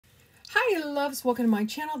Hi loves, welcome to my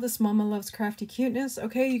channel. This Mama Loves Crafty Cuteness.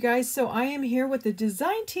 Okay, you guys, so I am here with the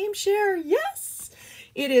design team share. Yes,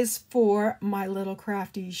 it is for my little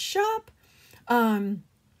crafty shop.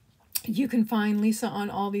 You can find Lisa on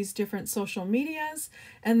all these different social medias,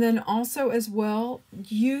 and then also as well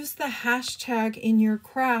use the hashtag in your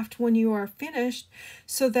craft when you are finished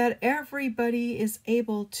so that everybody is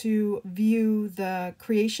able to view the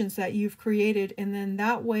creations that you've created, and then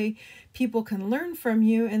that way people can learn from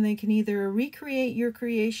you and they can either recreate your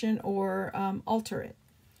creation or alter it.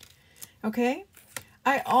 Okay,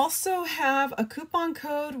 I also have a coupon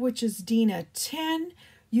code which is Dina10.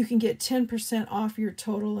 You can get 10% off your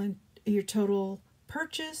total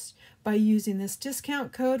purchase by using this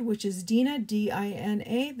discount code, which is Dina,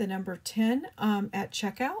 D-I-N-A, the number 10 at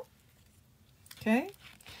checkout. Okay,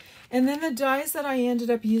 and then the dies that I ended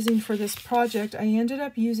up using for this project, I ended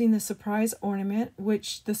up using the surprise ornament,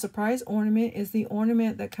 which the surprise ornament is the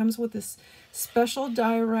ornament that comes with this special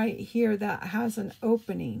die right here that has an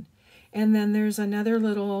opening. And then there's another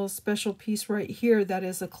little special piece right here that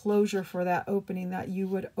is a closure for that opening that you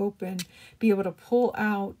would be able to pull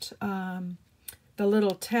out the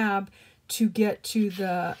little tab to get to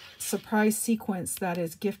the surprise sequence that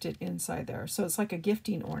is gifted inside there. So it's like a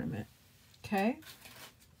gifting ornament. Okay.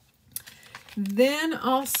 Then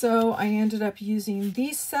also I ended up using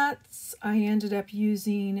these sets. I ended up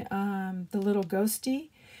using the little ghosty.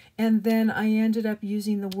 And then I ended up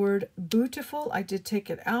using the word beautiful. I did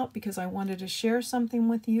take it out because I wanted to share something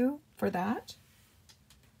with you for that.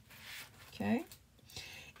 Okay.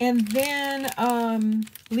 And then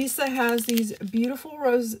Lisa has these beautiful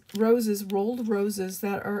roses, rolled roses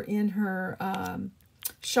that are in her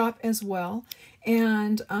shop as well.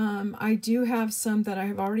 And I do have some that I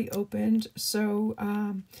have already opened. So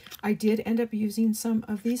I did end up using some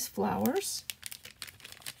of these flowers.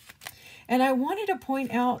 And I wanted to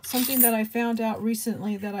point out something that I found out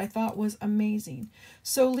recently that I thought was amazing.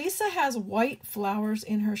 So Lisa has white flowers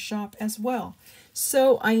in her shop as well.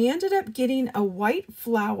 So I ended up getting a white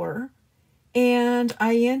flower, and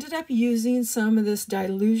I ended up using some of this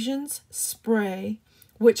Dilutions spray,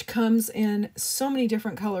 which comes in so many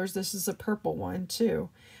different colors. This is a purple one too.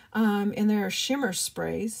 And there are shimmer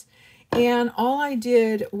sprays. And all I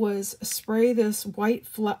did was spray this white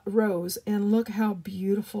rose, and look how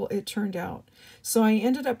beautiful it turned out. So I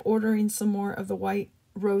ended up ordering some more of the white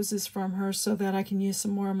roses from her so that I can use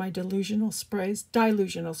some more of my dilutional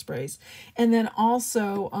sprays. And then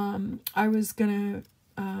also I was going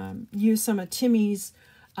to use some of Timmy's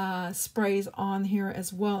sprays on here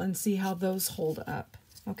as well and see how those hold up.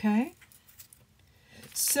 Okay.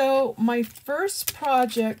 So my first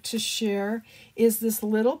project to share is this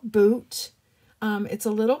little boot. It's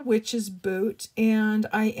a little witch's boot, and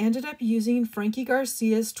I ended up using Frankie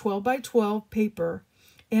Garcia's 12 by 12 paper,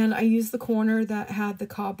 and I used the corner that had the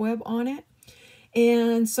cobweb on it.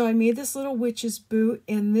 And so I made this little witch's boot,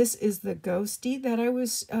 and this is the ghosty that I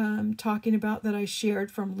was talking about that I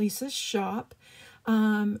shared from Lisa's shop.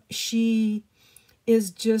 She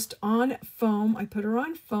is just on foam. I put her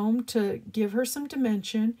on foam to give her some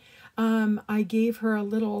dimension. I gave her a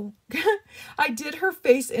little, I did her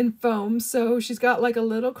face in foam, so she's got like a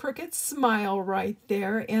little crooked smile right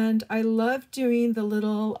there. And I love doing the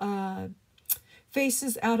little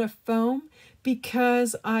faces out of foam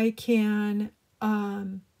because I can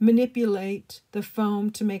manipulate the foam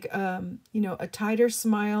to make you know, a tighter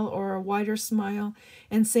smile or a wider smile.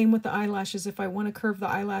 And same with the eyelashes. If I want to curve the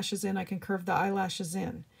eyelashes in, I can curve the eyelashes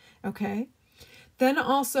in. Okay. Then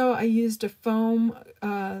also I used a foam,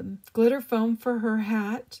 glitter foam for her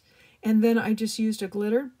hat. And then I just used a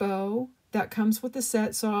glittered bow that comes with the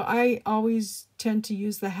set. So I always tend to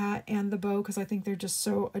use the hat and the bow because I think they're just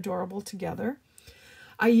so adorable together.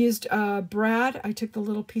 I used brad. I took the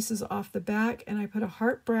little pieces off the back and I put a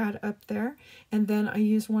heart brad up there. And then I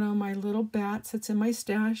used one of my little bats that's in my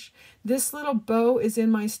stash. This little bow is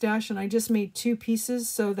in my stash, and I just made 2 pieces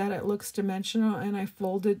so that it looks dimensional, and I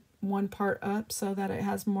folded one part up so that it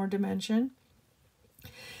has more dimension.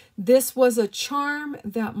 This was a charm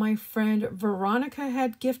that my friend Veronica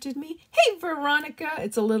had gifted me. Hey, Veronica!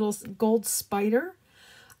 It's a little gold spider.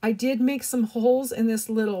 I did make some holes in this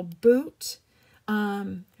little boot.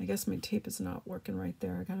 I guess my tape is not working right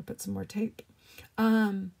there. I gotta put some more tape.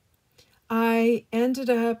 I ended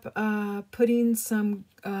up putting some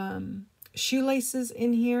shoelaces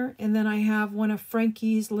in here, and then I have one of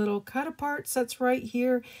Frankie's little cut aparts that's right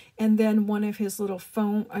here, and then one of his little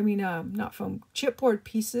foam, not foam, chipboard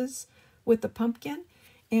pieces with the pumpkin.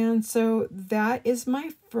 And so that is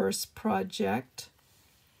my first project.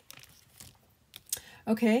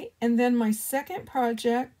 Okay, and then my second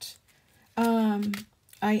project,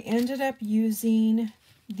 I ended up using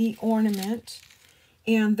the ornament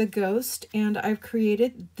and the ghost, and I've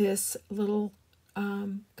created this little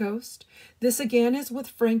ghost. This again is with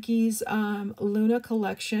Frankie's Luna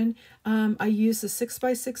collection. I used a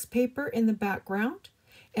 6x6 paper in the background,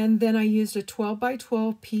 and then I used a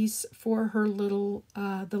 12x12 piece for her little,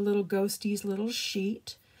 the little ghostie's little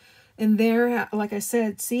sheet. And there, like I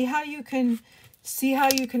said, see how you can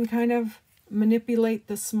kind of manipulate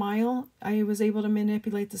the smile. I was able to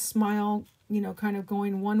manipulate the smile, you know, kind of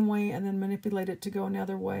going one way and then manipulate it to go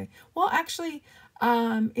another way. Well, actually,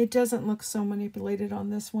 it doesn't look so manipulated on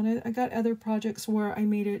this one. I got other projects where I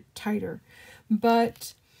made it tighter,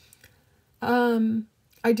 but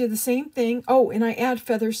I did the same thing. Oh, and I add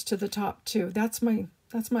feathers to the top too. That's my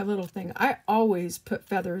little thing. I always put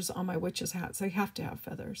feathers on my witch's hats. I have to have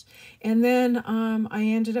feathers. And then I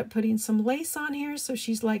ended up putting some lace on here, so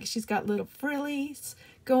she's got little frillies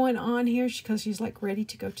going on here because she's like ready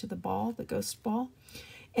to go to the ball, the ghost ball.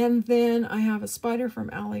 And then I have a spider from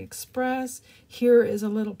AliExpress. Here is a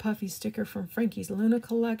little puffy sticker from Frankie's Luna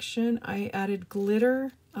collection. I added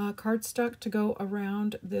glitter cardstock to go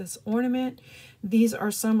around this ornament. These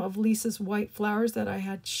are some of Lisa's white flowers that I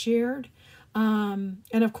had shared. And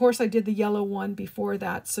of course I did the yellow one before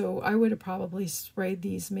that, so I would have probably sprayed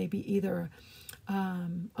these maybe either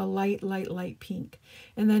a light pink.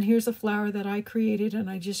 And then here's a flower that I created, and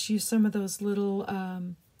I just used some of those little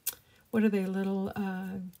what are they, little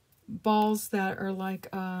balls that are like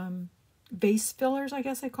vase fillers, I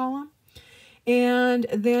guess I call them. And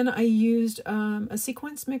then I used a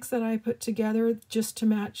sequence mix that I put together just to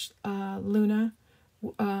match Luna,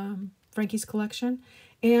 Frankie's collection.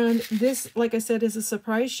 And this, like I said, is a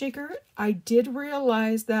surprise shaker. I did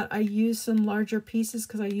realize that I used some larger pieces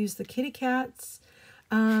because I used the kitty cats.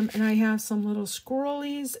 And I have some little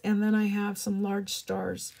squirrelies, and then I have some large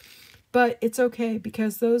stars. But it's okay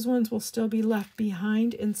because those ones will still be left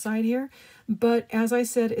behind inside here. But as I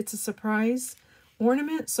said, it's a surprise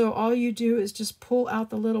ornament. So all you do is just pull out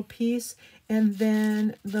the little piece, and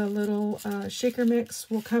then the little shaker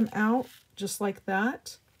mix will come out just like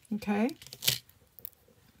that. Okay.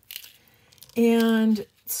 And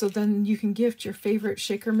so then you can gift your favorite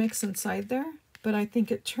shaker mix inside there. But I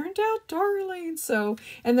think it turned out darling. So,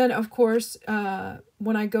 and then of course,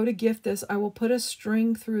 when I go to gift this, I will put a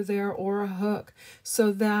string through there or a hook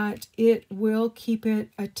so that it will keep it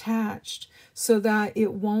attached so that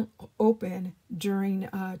it won't open during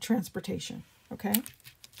transportation. Okay.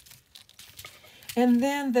 And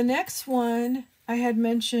then the next one I had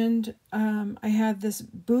mentioned, I had this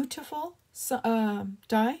beautiful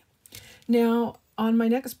die. Now on my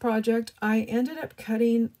next project, I ended up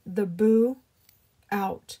cutting the boo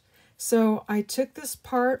out. So I took this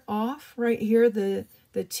part off right here, the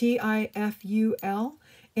TIFUL,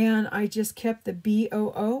 and I just kept the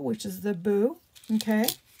BOO, which is the boo. Okay.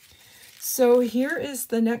 So here is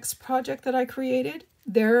the next project that I created.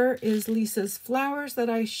 There is Lisa's flowers that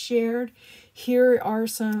I shared. Here are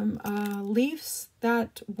some leaves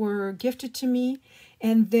that were gifted to me.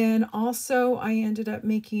 And then also I ended up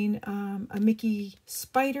making a Mickey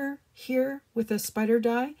spider here with a spider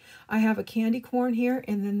die. I have a candy corn here,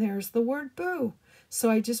 and then there's the word boo. So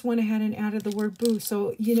I just went ahead and added the word boo.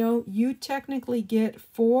 So, you know, you technically get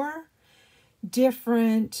 4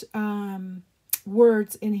 different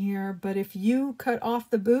words in here, but if you cut off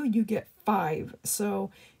the boo, you get 5. So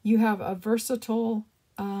you have a versatile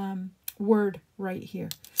word right here.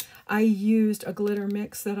 I used a glitter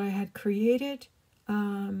mix that I had created.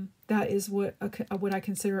 That is what I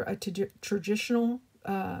consider a traditional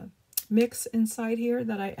mix inside here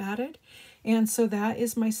that I added. And so that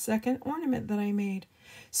is my second ornament that I made.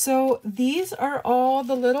 So these are all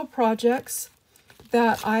the little projects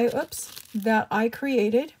that I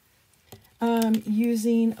created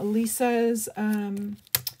using Lisa's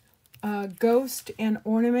ghost and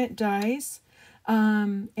ornament dies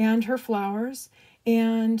and her flowers.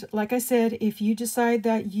 And like I said, if you decide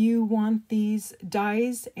that you want these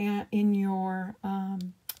dies in your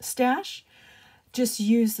stash, just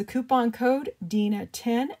use the coupon code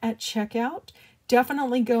DINA10 at checkout.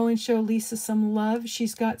 Definitely go and show Lisa some love.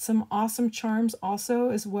 She's got some awesome charms also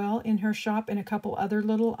as well in her shop, and a couple other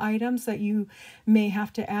little items that you may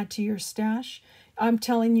have to add to your stash. I'm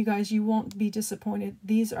telling you guys, you won't be disappointed.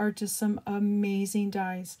 These are just some amazing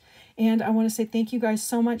dies. And I want to say thank you guys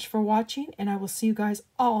so much for watching, and I will see you guys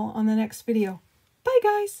all on the next video. Bye,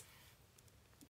 guys.